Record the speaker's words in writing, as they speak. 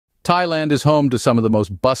Thailand is home to some of the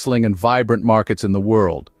most bustling and vibrant markets in the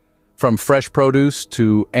world. From fresh produce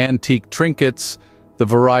to antique trinkets, the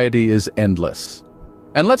variety is endless.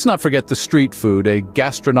 And let's not forget the street food, a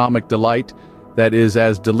gastronomic delight that is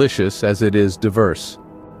as delicious as it is diverse.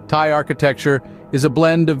 Thai architecture is a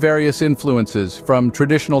blend of various influences, from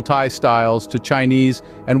traditional Thai styles to Chinese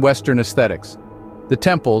and Western aesthetics. The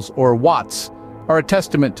temples, or wats, are a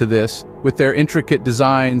testament to this, with their intricate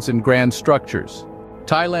designs and grand structures.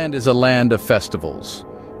 Thailand is a land of festivals,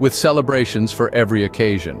 with celebrations for every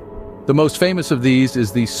occasion. The most famous of these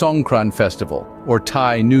is the Songkran Festival, or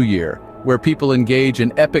Thai New Year, where people engage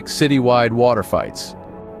in epic citywide water fights.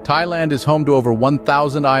 Thailand is home to over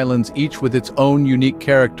 1,000 islands, each with its own unique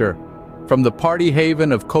character. From the party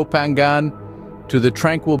haven of Koh Phangan to the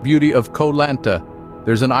tranquil beauty of Koh Lanta,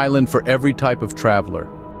 there's an island for every type of traveler.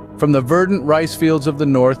 From the verdant rice fields of the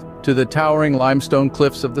north to the towering limestone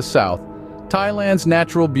cliffs of the south, Thailand's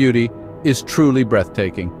natural beauty is truly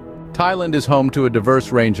breathtaking. Thailand is home to a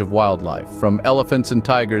diverse range of wildlife, from elephants and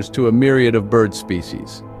tigers to a myriad of bird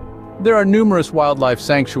species. There are numerous wildlife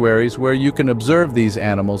sanctuaries where you can observe these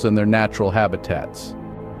animals in their natural habitats.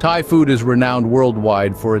 Thai food is renowned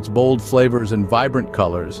worldwide for its bold flavors and vibrant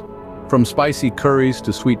colors. From spicy curries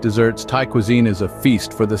to sweet desserts, Thai cuisine is a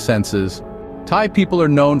feast for the senses. Thai people are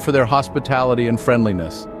known for their hospitality and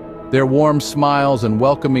friendliness. Their warm smiles and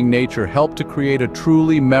welcoming nature help to create a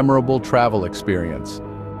truly memorable travel experience.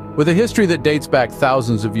 With a history that dates back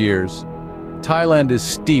thousands of years, Thailand is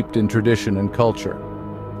steeped in tradition and culture.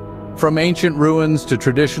 From ancient ruins to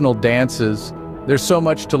traditional dances, there's so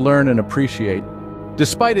much to learn and appreciate.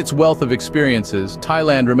 Despite its wealth of experiences,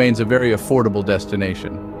 Thailand remains a very affordable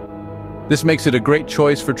destination. This makes it a great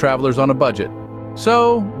choice for travelers on a budget.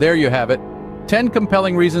 So, there you have it. 10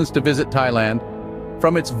 compelling reasons to visit Thailand.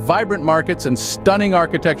 From its vibrant markets and stunning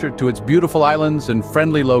architecture to its beautiful islands and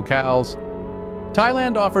friendly locales,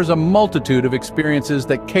 Thailand offers a multitude of experiences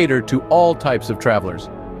that cater to all types of travelers.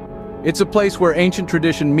 It's a place where ancient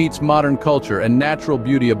tradition meets modern culture and natural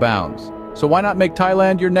beauty abounds. So why not make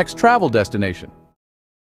Thailand your next travel destination?